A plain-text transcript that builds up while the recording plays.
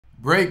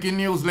Breaking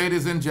news,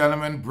 ladies and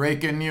gentlemen,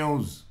 breaking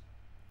news.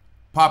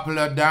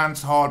 Popular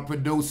dancehall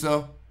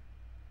producer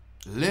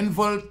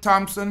Linval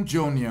Thompson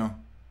Jr,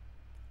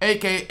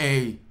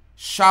 aka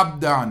Shab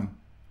Don,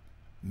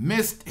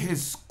 missed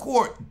his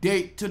court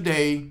date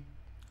today,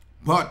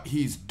 but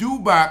he's due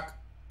back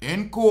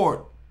in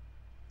court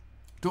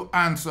to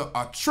answer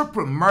a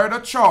triple murder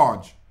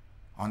charge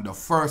on the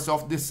 1st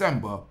of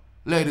December.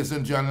 Ladies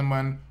and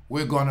gentlemen,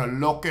 we're gonna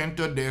look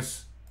into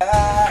this.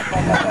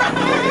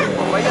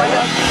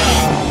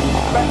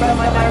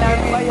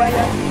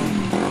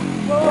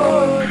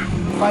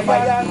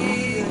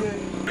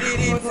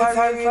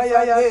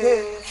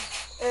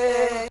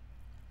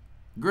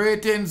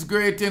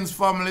 Greetings,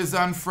 families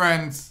and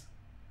friends.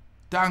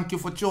 Thank you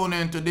for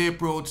tuning in to the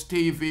Approach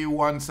TV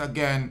once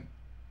again.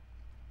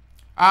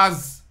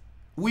 As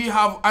we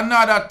have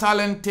another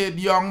talented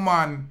young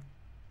man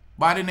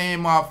by the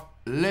name of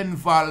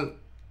Linval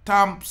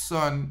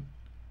Thompson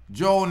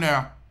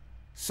Jr,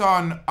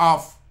 son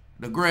of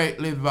the great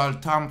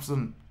Linval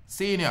Thompson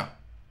Sr.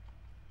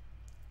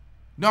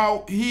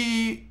 Now,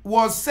 he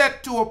was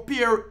set to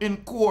appear in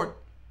court,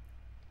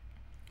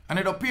 and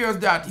it appears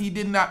that he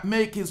did not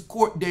make his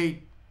court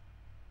date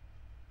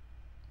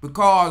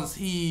because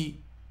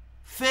he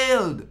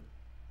failed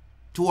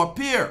to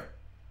appear.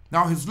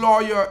 Now, his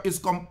lawyer is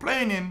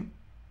complaining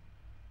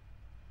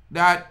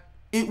that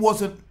it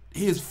wasn't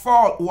his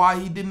fault why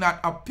he did not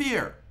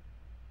appear.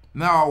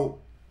 Now,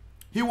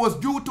 he was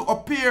due to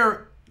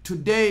appear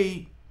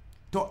today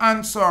to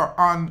answer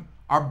on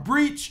a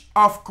breach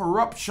of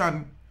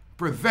corruption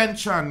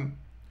prevention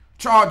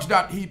charge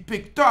that he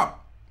picked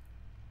up.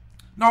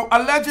 Now,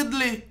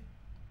 allegedly,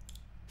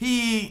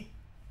 he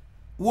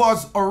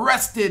was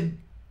arrested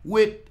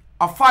with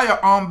a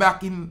firearm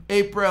back in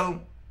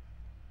April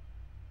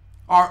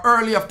or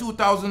early of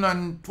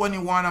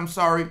 2021, I'm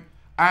sorry,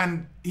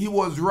 and he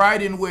was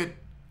riding with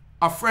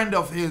a friend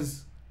of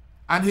his,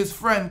 and his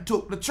friend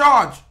took the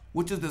charge,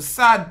 which is the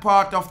sad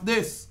part of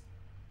this.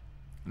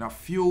 And a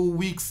few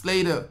weeks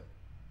later,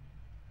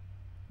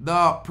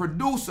 the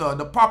producer,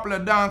 the popular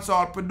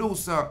dancehall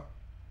producer,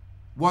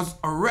 was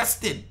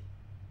arrested.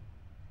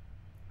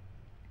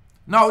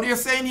 Now, they're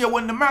saying here,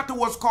 when the matter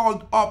was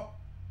called up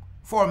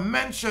for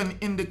mention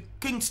in the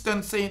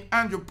Kingston St.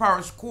 Andrew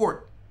Parish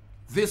Court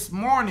this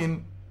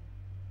morning,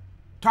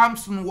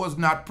 Thompson was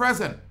not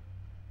present.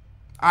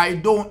 I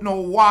don't know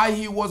why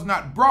he was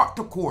not brought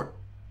to court.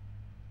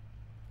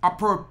 A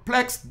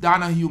perplexed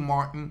Donahue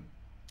Martin,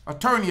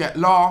 attorney at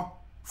law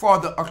for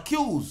the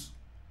accused,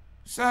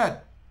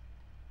 said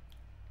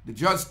the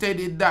judge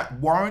stated that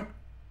warrant,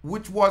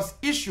 which was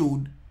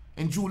issued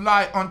in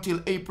July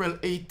until April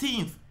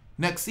 18th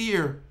next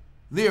year,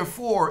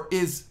 therefore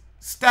its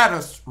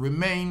status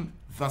remain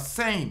the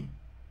same.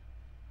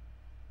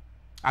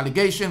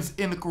 Allegations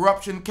in the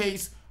corruption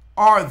case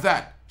are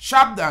that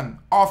Shab Don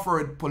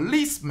offered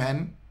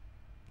policemen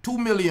 $2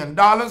 million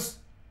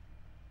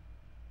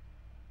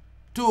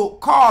to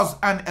cause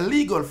an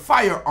illegal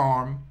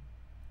firearm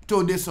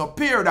to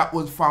disappear that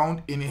was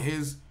found in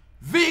his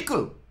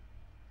vehicle.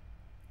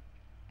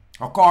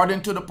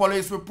 According to the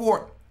police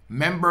report,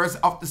 members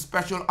of the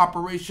Special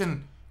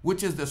Operation,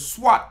 which is the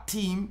SWAT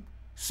team,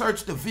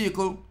 searched the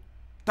vehicle.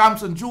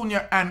 Thompson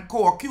Jr. and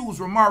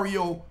co-accused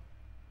Romario,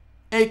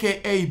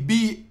 aka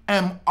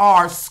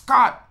BMR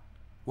Scott,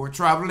 were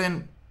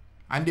traveling,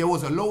 and there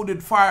was a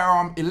loaded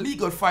firearm,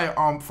 illegal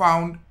firearm,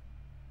 found.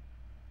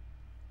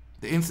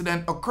 The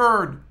incident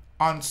occurred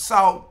on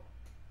South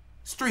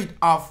Street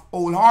of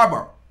Old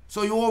Harbour.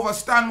 So you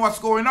understand what's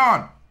going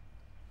on.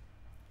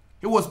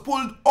 He was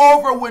pulled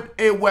over with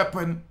a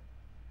weapon.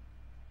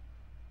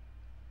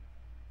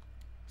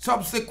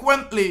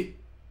 Subsequently,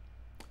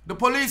 the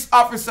police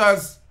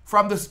officers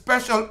from the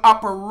Special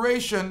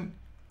Operation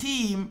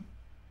team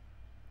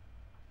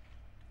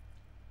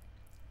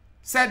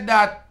said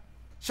that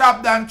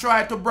Shab Don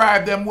tried to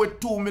bribe them with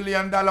 $2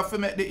 million to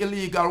make the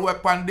illegal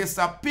weapon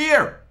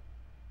disappear.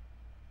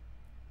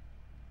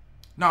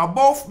 Now,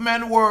 both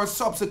men were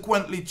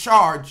subsequently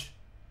charged,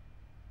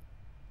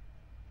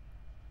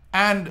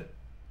 and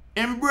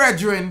in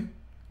brethren,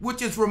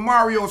 which is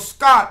Romario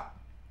Scott,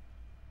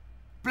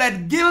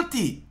 pled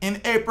guilty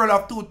in April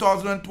of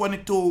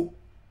 2022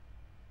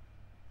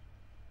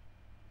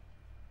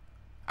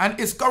 and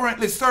is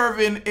currently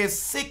serving a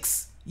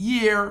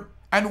 6-year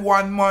and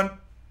 1 month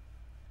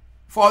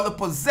for the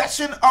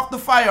possession of the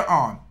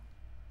firearm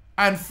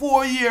and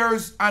 4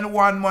 years and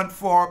 1 month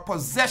for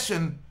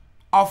possession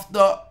of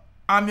the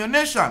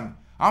ammunition.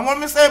 And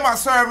when me say I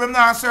serve, him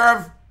not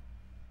serve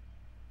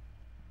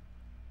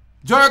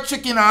jerk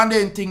chicken and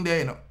them thing there,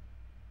 you know.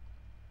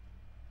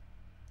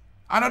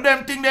 I know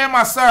them thing they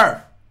must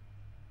serve.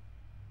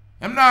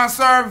 Him not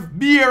serve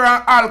beer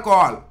and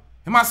alcohol.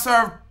 He must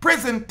serve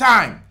prison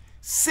time.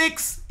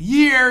 6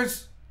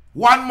 years,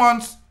 1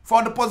 month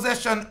for the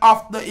possession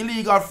of the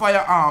illegal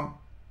firearm,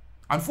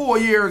 and 4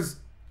 years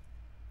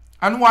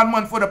and 1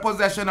 month for the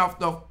possession of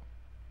the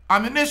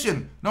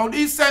ammunition. Now,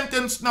 these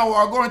sentences now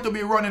are going to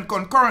be running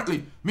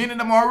concurrently, meaning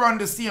them are run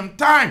the same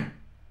time.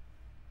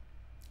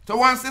 So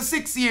once the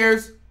 6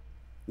 years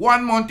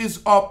 1 month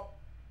is up.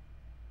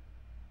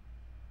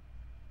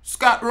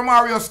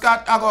 Romario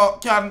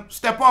Scott can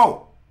step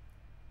out.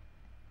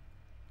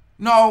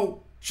 Now,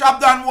 Shab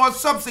Don was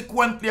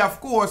subsequently, of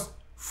course,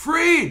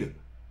 freed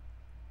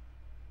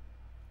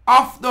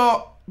of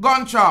the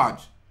gun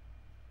charge.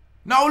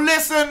 Now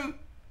listen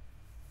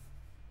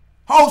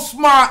how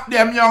smart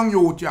them young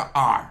youth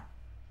are.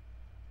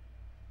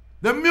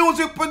 The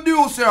music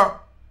producer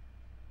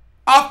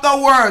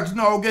afterwards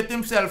now get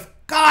himself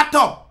caught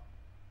up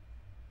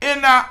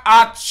in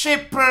a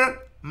triple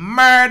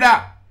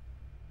murder.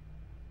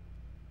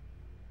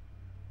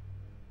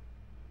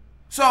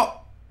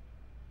 So,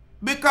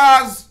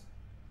 because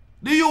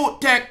the youth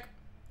take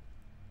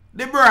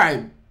the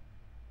bribe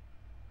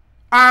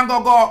and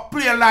go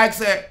play like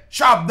say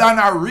Shab Don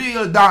a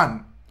real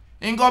Don.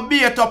 He go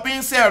beat up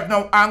himself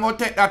now and go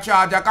take that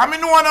charge. I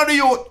mean one of the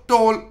youth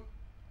told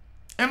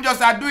him just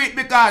do it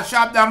because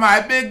Shab Don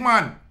my big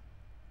man.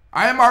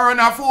 I am a run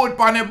a food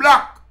on the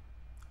block.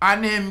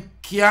 And him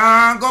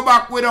can't go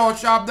back without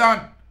Shab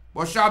Don.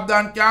 But Shab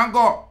Don can't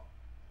go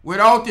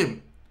without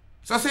him.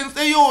 So since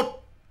the youth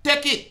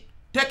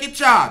take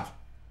charge.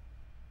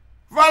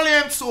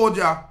 Valiant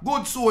soldier,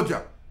 good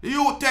soldier. The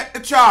youth take the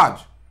charge.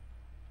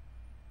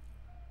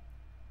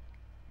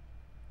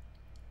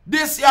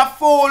 This your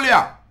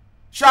failure.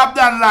 Shab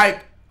Don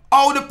like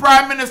how the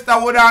Prime Minister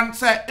would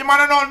say, him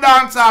a no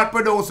dancehall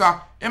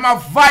producer, him a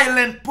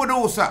violent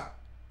producer.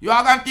 You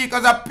are gonna take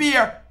as a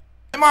peer,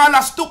 him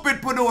a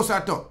stupid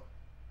producer too.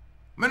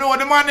 I know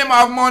the man them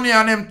have money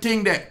and them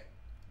thing there,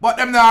 but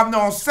them don't have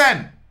no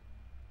sense.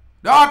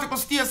 The article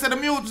states that the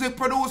music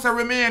producer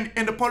remained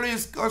in the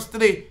police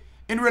custody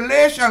in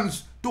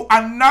relations to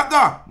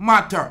another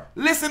matter.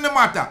 Listen to the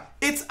matter.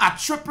 It's a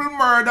triple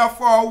murder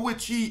for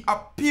which he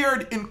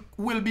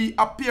will be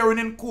appearing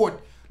in court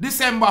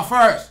December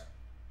 1st.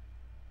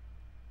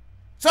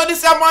 So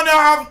this man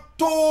have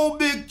 2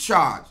 big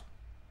charges.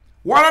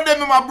 One of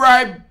them is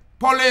bribe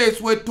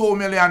police with $2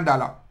 million.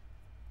 Because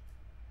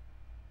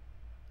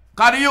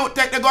the youth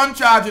take the gun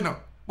charge, you know.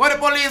 But the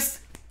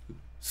police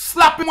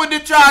slap him with the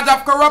charge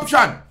of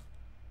corruption.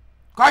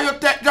 Because you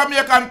take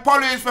Jamaican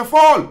police for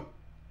foul.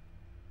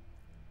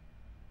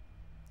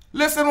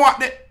 Listen what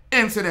the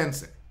incident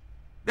said.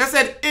 They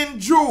said in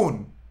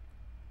June,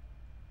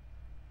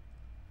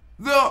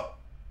 the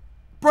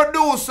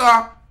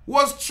producer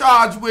was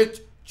charged with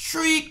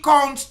 3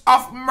 counts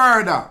of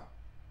murder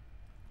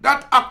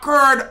that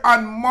occurred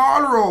on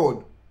Mall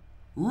Road,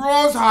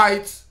 Rose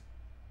Heights,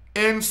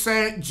 in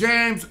St.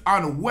 James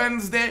on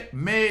Wednesday,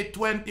 May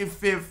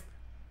 25th.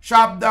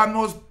 Shab Don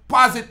was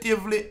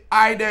positively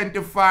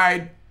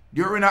identified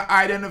during an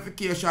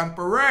identification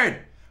parade.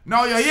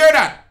 Now you hear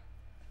that?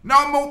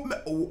 Now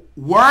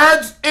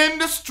words in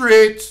the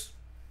streets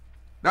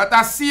that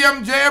a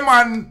CMJ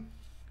man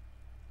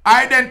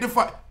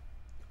identified.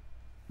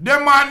 The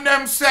man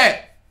them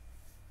say,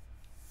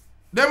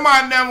 the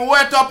man them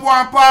wet up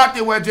one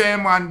party where J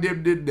man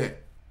did there.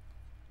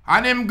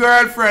 And him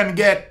girlfriend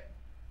get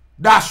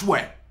dash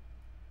wet.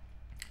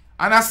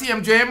 And I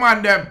CMJ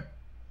man them.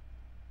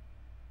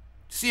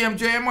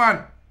 CMJ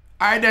man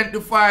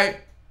identify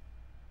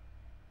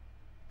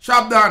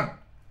Shab Don.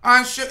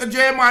 And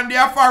J man they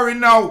are foreign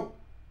now.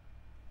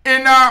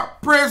 In a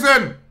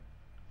prison.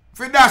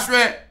 For dash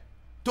wet.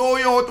 To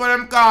you what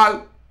them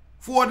call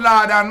Ford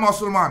Lad and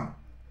Muscle Man.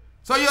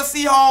 So you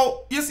see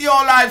how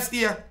lives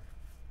stay.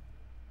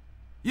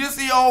 You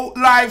see how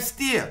lives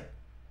stay.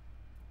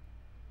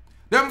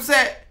 Them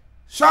say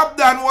Shab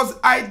Don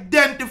was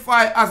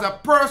identified as a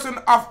person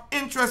of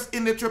interest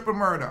in the triple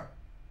murder,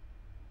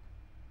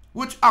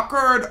 which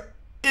occurred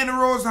in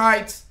Rose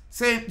Heights,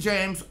 St.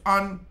 James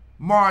on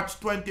March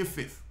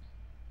 25th.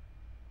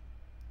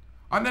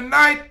 On the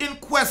night in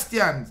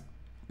question,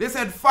 they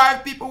said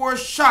 5 people were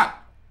shot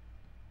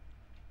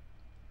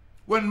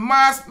when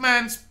masked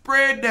men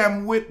sprayed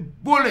them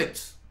with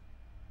bullets.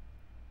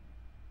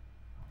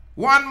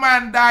 1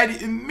 man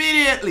died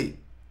immediately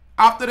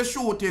after the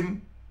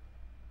shooting,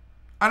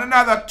 and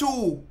another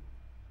 2.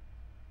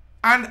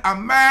 And a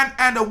man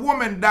and a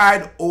woman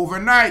died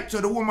overnight. So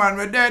the woman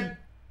was dead,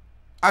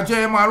 a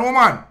J-man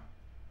woman.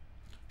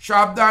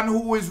 Shab Don,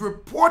 who is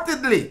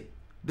reportedly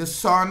the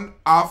son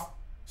of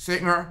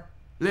singer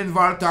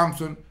Linval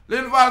Thompson.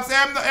 Linval say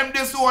him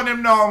disown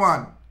him now,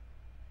 man.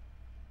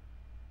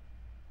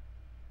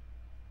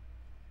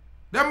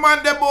 Them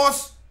man they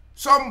boast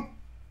some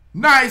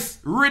nice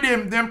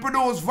rhythm. Them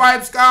produce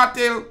Vibes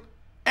Cartel,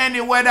 Any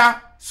Weather,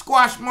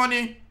 Squash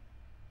Money,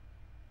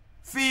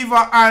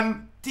 Fever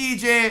and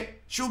TJ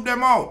shoot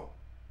them out.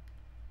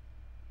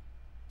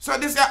 So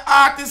this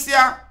artist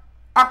here,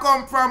 I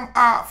come from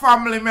a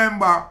family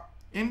member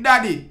in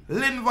Daddy,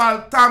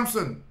 Linval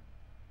Thompson,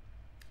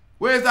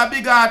 who is a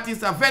big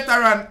artist, a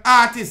veteran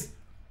artist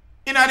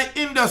in the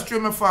industry,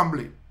 my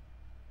family.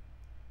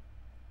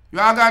 You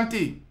are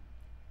guaranteed.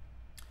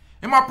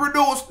 He might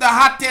produce the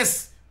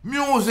hottest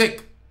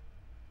music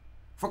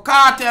for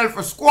cartel,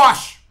 for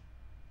squash.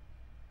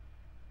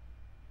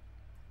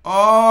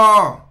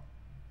 Oh,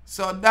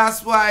 So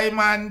that's why,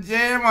 man,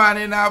 J-Man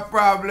in a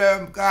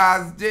problem,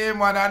 because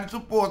J-Man is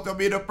supposed to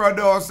be the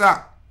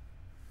producer.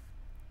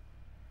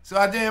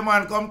 So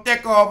J-Man come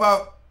take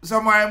over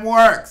some of him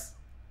works.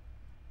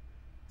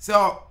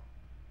 So,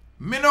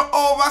 me no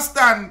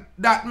overstand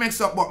that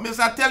mix up, but me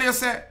say tell you,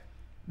 say,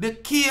 the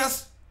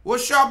case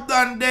was Shab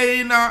Don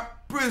there in a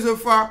prison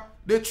for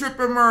the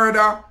triple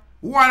murder.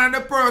 One of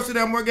the person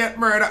them will get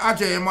murdered a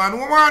J-Man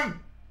woman.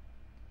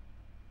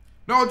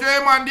 Now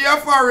J-Man they are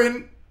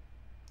foreign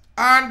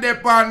and they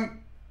on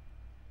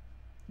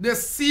the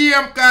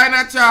same kind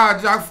of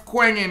charge of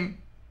quenging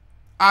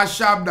as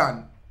Shab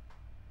Don.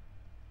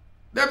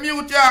 Them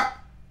youth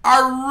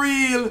a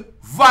real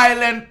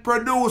violent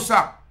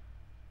producer.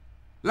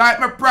 Like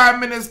my Prime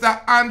Minister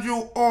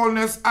Andrew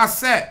Holness has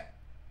said.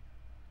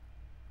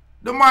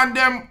 The man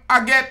them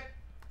I get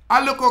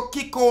a little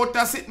kick out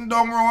a sitting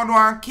down around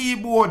one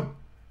keyboard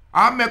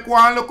and make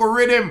one little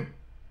rhythm.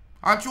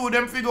 And through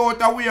them figure out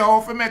a way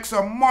how to make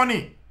some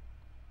money.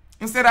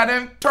 Instead of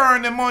them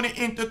turn the money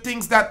into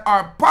things that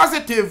are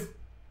positive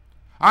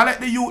and let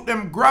the youth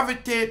them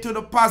gravitate to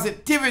the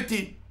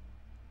positivity,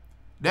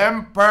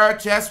 them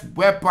purchase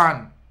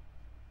weapon.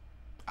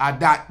 And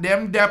that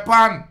them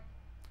depend.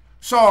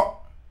 So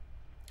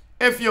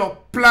if you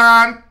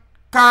plant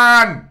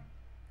can,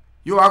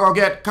 you are going to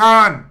get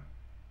can.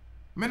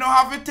 Me no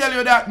have to tell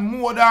you that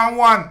more than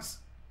once.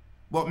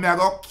 But me I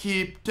go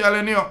keep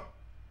telling you.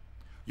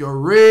 You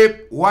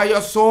reap what you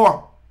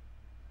sow.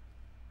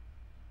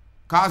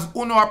 Because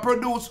you know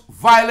produce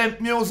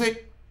violent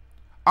music.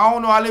 And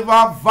you know live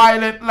a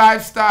violent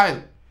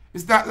lifestyle.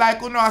 It's not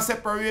like you know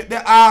separate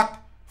the art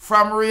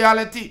from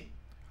reality.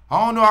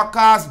 And you know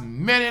cause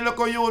many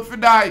local youth to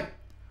die.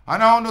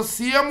 And you know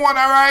see them one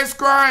rise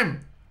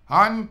crime.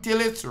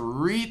 Until it's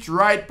reach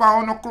right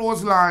pound the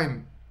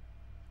clothesline.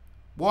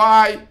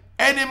 Why?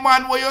 Any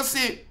man where you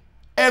see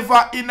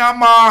ever in a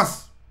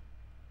mass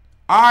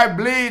or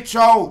bleach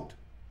out,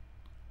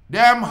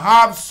 them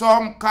have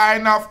some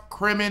kind of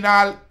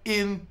criminal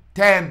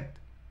intent.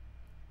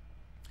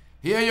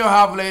 Here you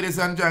have, ladies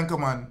and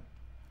gentlemen,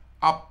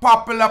 a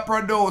popular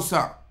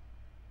producer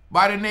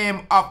by the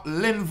name of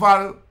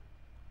Linval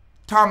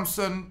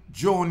Thompson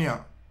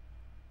Jr.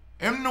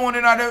 Him known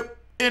in the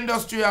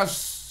industry as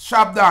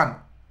Shab Don.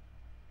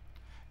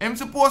 Him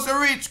supposed to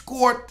reach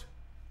court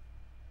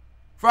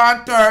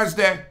from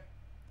Thursday.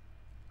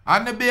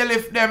 And the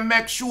bailiff them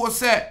make sure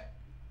say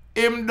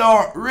him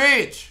don't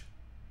reach.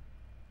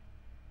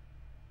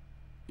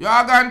 You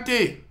are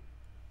guarantee.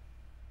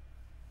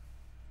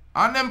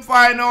 And them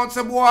find out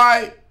say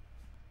boy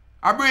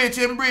I breach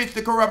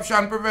the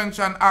Corruption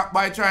Prevention Act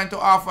by trying to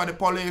offer the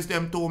police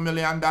them $2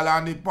 million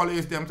and the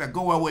police them say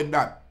go away with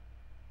that.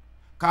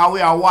 Cause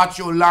we are watch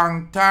you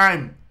long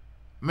time.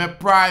 My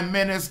Prime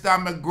Minister,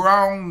 my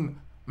ground,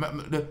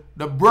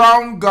 the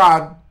brown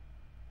God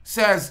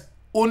says,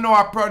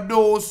 uno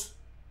produce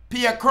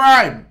pay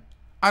crime.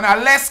 And a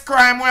less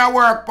crime we are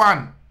work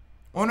on.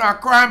 Uno a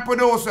crime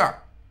producer.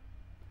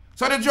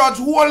 So the judge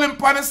hold him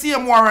on the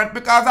same warrant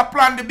because I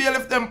plan the bail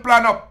if them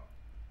plan up.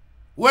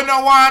 We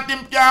don't want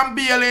him to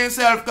bail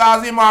himself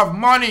because him have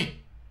money.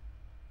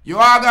 You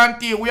are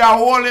guarantee we are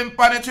holding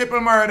on the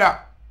triple murder.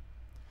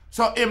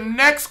 So him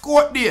next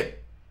court date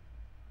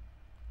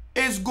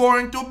is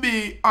going to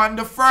be on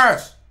the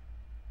 1st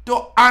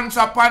to answer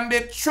upon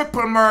the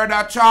triple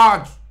murder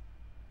charge.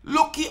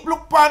 Look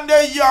upon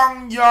the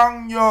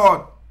young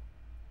youth.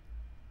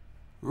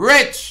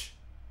 Rich.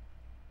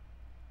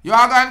 You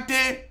are going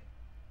to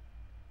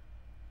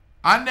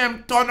and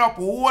them turn up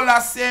whole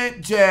of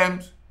St.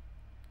 James,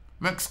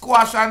 make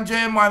Squash and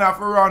J-Man off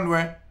a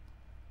runway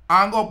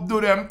and go do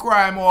them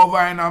crime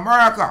over in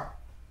America.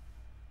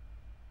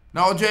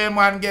 Now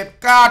J-Man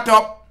get caught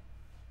up,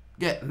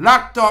 get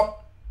locked up,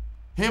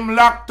 him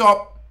locked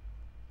up.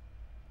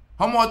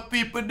 How much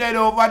people dead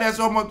over there?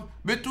 So much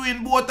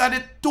between both of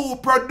the two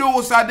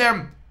producers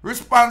them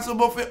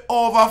responsible for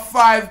over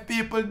 5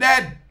 people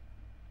dead.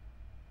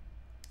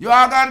 You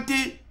are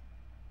guarantee?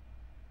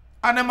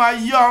 And them are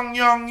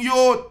young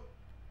youth.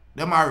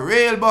 Them are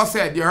real boss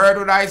head. You heard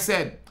what I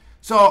said.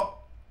 So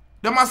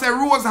them are say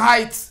Rose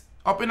Heights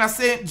up in a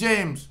St.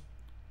 James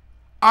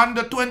on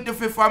the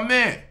 25th of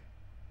May.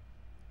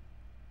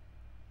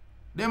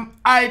 Them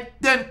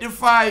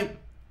identify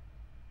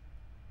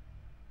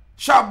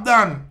Shab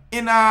Don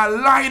in a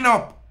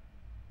lineup.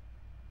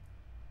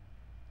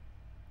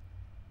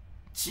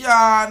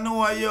 Chia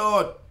no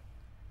youth.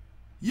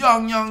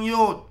 Young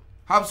youth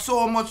have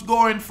so much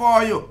going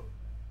for you.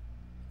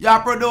 You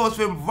produce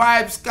with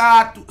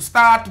vibes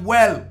start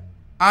well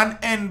and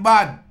end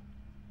bad.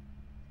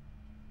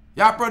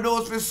 You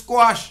produce with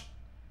Squash.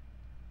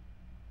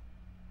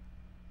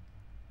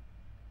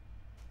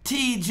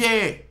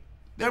 TJ.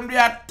 Them they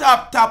are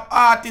top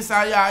artists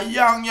and you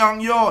young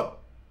youth.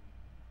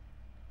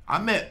 I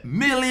make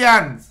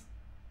millions.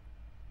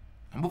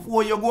 And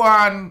before you go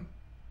and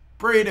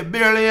pray the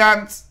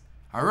billions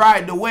and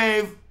ride the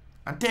wave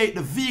and take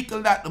the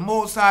vehicle that the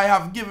Most High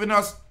have given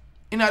us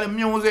in the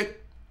music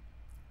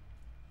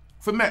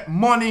to make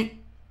money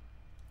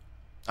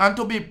and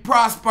to be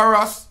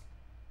prosperous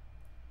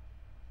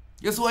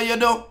Guess what you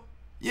do?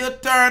 You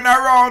turn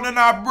around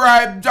and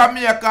bribe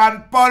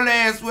Jamaican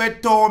police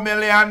with $2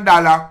 million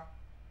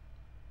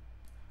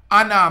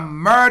and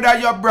murder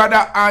your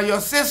brother and your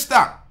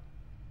sister.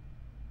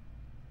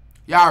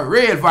 You're a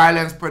real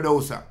violence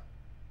producer.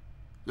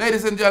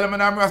 Ladies and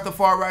gentlemen, I'm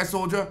Rastafari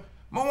Soldier.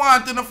 I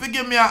want you to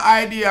give me an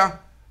idea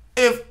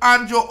if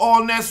Andrew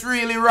Holness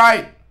really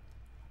right.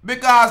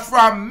 Because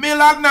from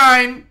Miller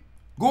 9,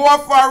 go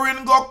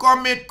foreign, go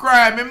commit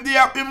crime.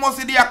 He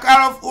must be a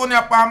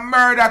California for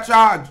murder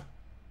charge.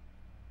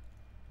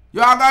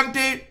 You are going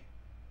to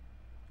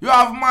you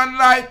have man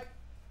like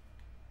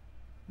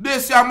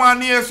this your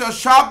man here, so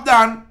Shab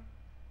Don,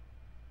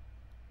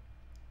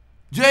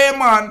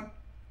 J-Man,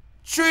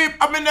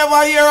 I mean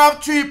never hear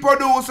of 3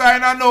 producer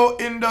in a no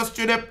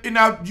industry in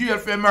a jail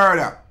for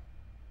murder.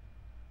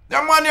 The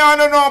man here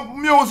don't know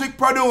music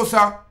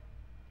producer.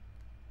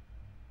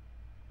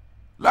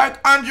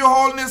 Like Andrew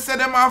Holness said,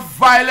 them a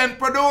violent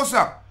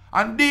producer.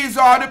 And these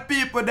are the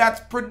people that's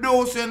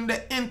producing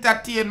the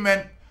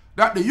entertainment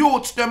that the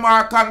youths them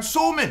are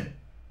consuming.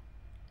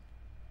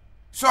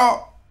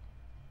 So,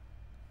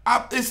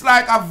 it's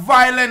like a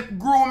violent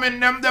grooming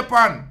them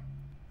depend.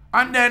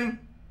 And then,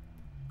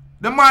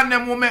 the man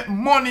them who make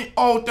money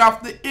out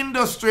of the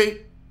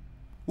industry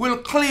will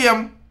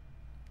claim,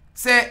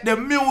 say the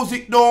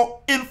music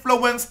don't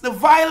influence the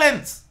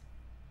violence.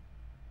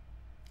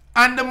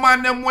 And the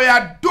man them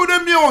where do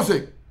the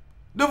music,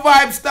 the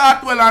vibe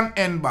start well and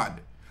end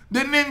bad.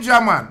 The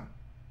Ninja Man,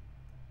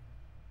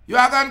 you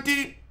are going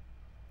to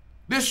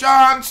the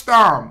Sean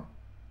Storm,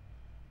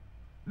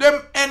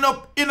 them end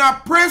up in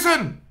a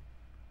prison.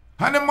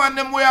 And the man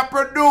them where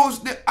produce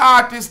the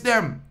artists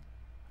them,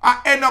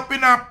 I end up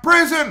in a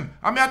prison.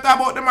 I mean I talk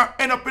about them I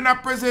end up in a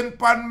prison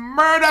for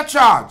murder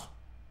charge.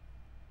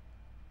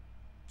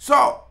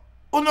 So,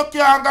 you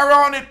can't go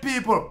around it,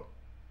 people.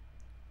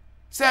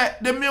 Say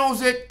the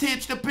music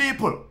teach the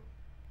people.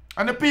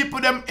 And the people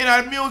them in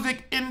the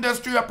music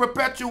industry are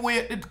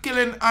perpetuate the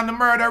killing and the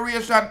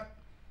murderation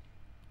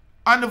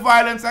and the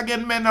violence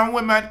against men and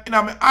women in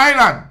our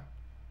island.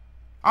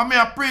 I mean,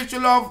 I preach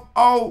love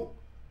how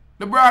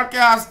the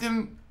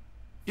broadcasting,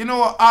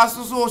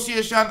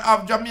 Association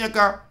of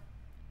Jamaica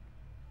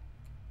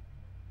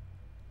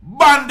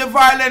ban the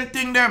violent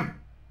thing them.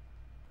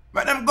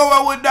 Let them go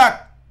away with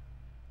that.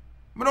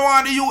 I don't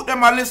want the youth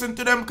them to listen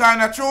to them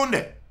kind of tune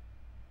there.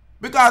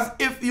 Because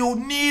if you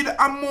need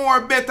a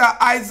more better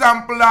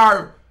example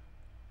or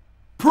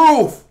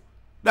proof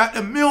that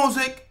the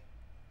music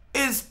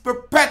is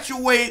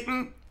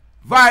perpetuating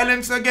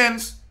violence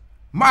against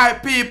my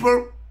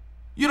people,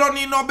 you don't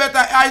need no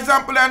better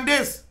example than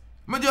this.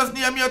 I just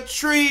name you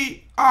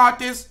 3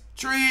 artists,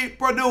 3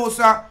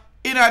 producers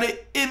in the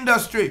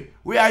industry.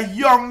 We are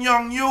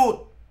young youth.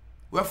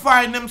 We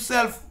find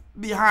themselves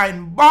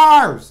behind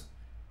bars.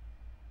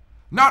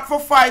 Not for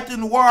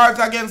fighting wars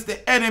against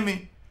the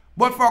enemy,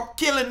 but for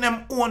killing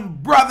them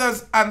own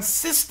brothers and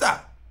sisters.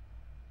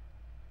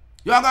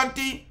 You are going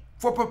to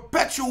for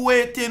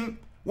perpetuating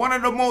one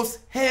of the most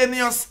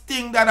heinous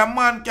things that a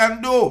man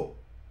can do.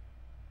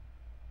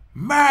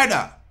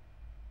 Murder.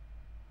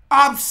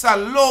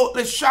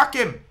 Absolutely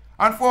shocking.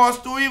 And for us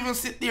to even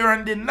sit there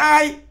and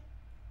deny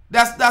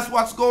that's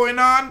what's going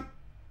on.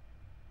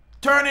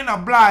 Turning a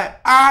blind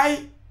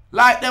eye,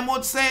 like them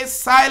would say,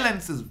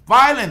 silence is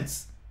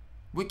violence.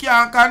 We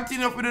can't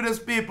continue to do this,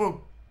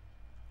 people.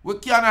 We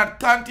cannot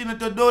continue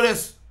to do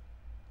this.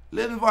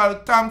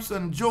 Linval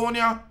Thompson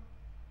Jr.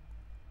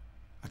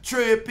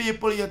 3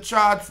 people you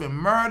charged for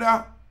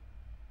murder.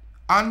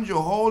 Andrew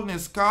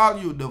Holness call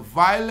you the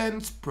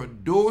violence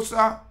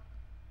producer.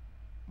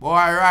 Boy,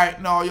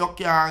 right now you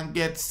can't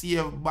get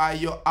saved by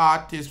your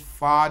artist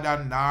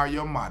father nor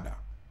your mother.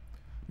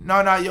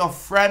 None of your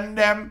friend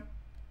them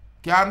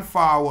can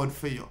forward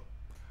for you.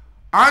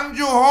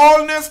 Andrew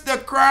Holness, the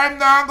crime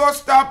now go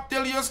stop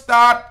till you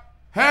start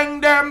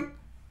hang them.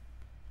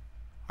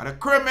 And the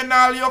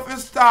criminal you have to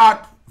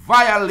start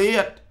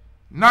violate,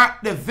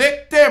 not the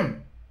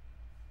victim.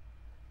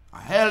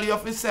 Hell you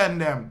have to send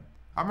them.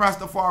 I'm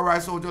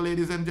Rastafari Soldier,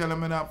 ladies and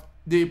gentlemen of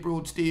Deep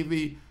Roots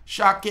TV.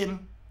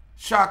 Shocking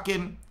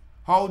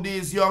how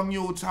these young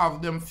youths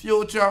have them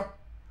future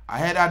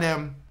ahead of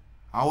them.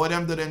 And what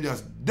them do, them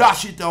just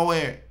dash it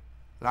away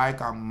like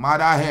a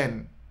mother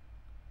hen.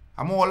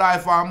 And more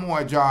life and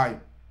more joy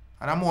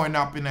and more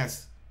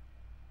happiness.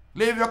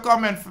 Leave your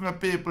comment for me,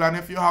 people, and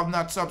if you have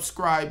not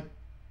subscribed,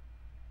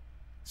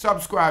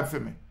 subscribe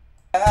for me.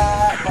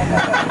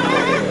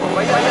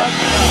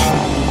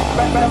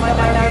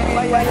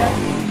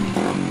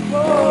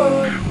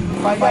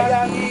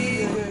 Fire,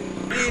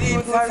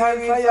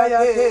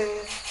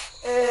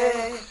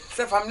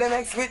 So from them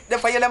mix with the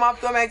fire, them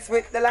have to mix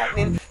with the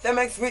lightning. Them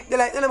mix with the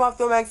lightning, them have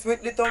to mix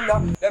with the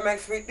thunder. Them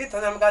mix with the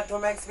thunder, them got to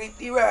mix with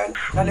the world.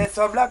 And they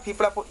so black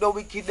people put the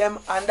wicked them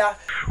under.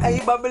 Hey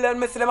Babylon,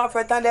 me see them a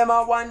fret and them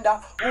a wonder.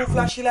 Who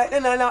flashy like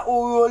them and who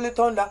roll the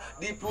thunder.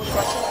 Deep root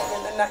flashy like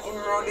them and him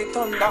roll the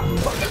thunder.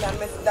 Babylon,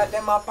 me see that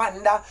them a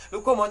panda.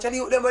 Look how much of the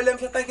youth them well them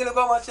shut and kill, look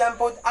how much them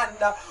put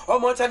under. How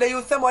much of the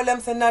youth them well them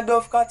send a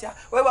dove cut ya.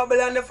 Where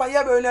Babylon the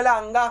fire burn no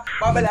longer.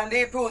 Babylon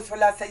the proofs for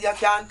that say you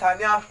can't turn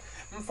ya.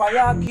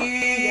 Fire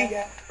king,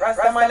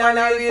 Rastaman and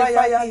a real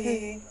fire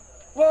king.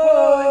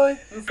 Whoa,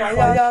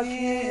 fire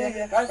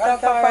king,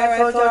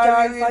 Rastafari soldier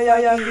and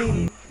fire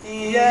king.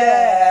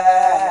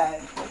 Yeah,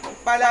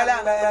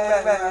 balalang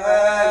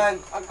bang,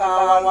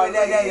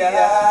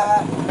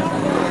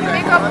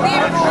 Pick up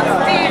Deep Roots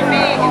TV.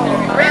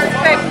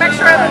 Respect, make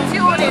sure to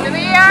tune in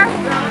here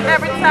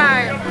every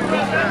time.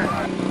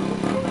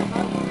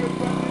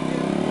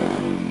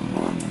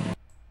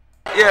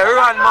 Yeah,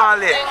 Ron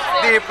Marley,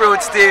 Deep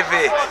Roots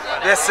TV.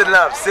 Blessed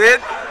love, see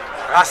it?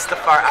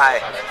 Rastafari.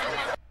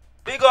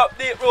 Big up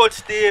Deep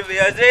Roots TV,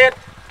 is it?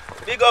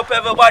 Big up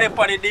everybody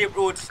for the Deep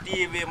Roots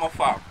TV, my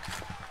fam.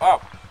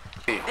 Up.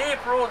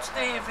 Deep Roots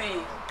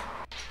TV.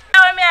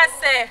 Now me I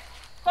say,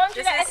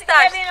 this is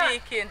Stash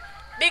speaking.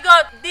 Big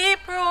up Deep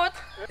Root,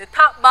 the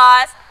top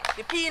boss,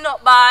 the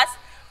peanut boss.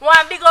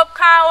 One big up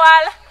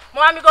Carwell.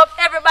 One big up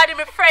everybody,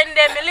 my friend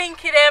them, my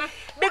linky them.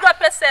 Big up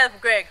yourself,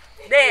 Greg.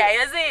 There,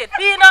 you see it.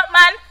 Peanut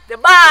man, the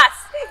boss.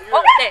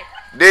 Up there.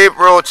 Deep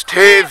Roots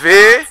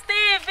TV.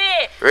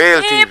 TV.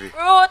 Real Deep TV.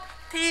 Root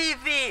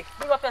TV.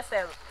 Big up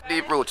yourself.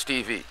 Deep Roots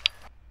TV.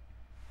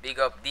 Big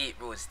up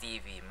Deep Roots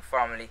TV, my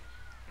family,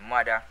 my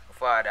mother, my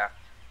father.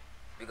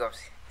 Big up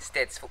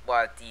States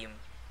football team,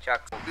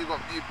 Chuck. Big up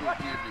Deep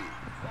Roots TV.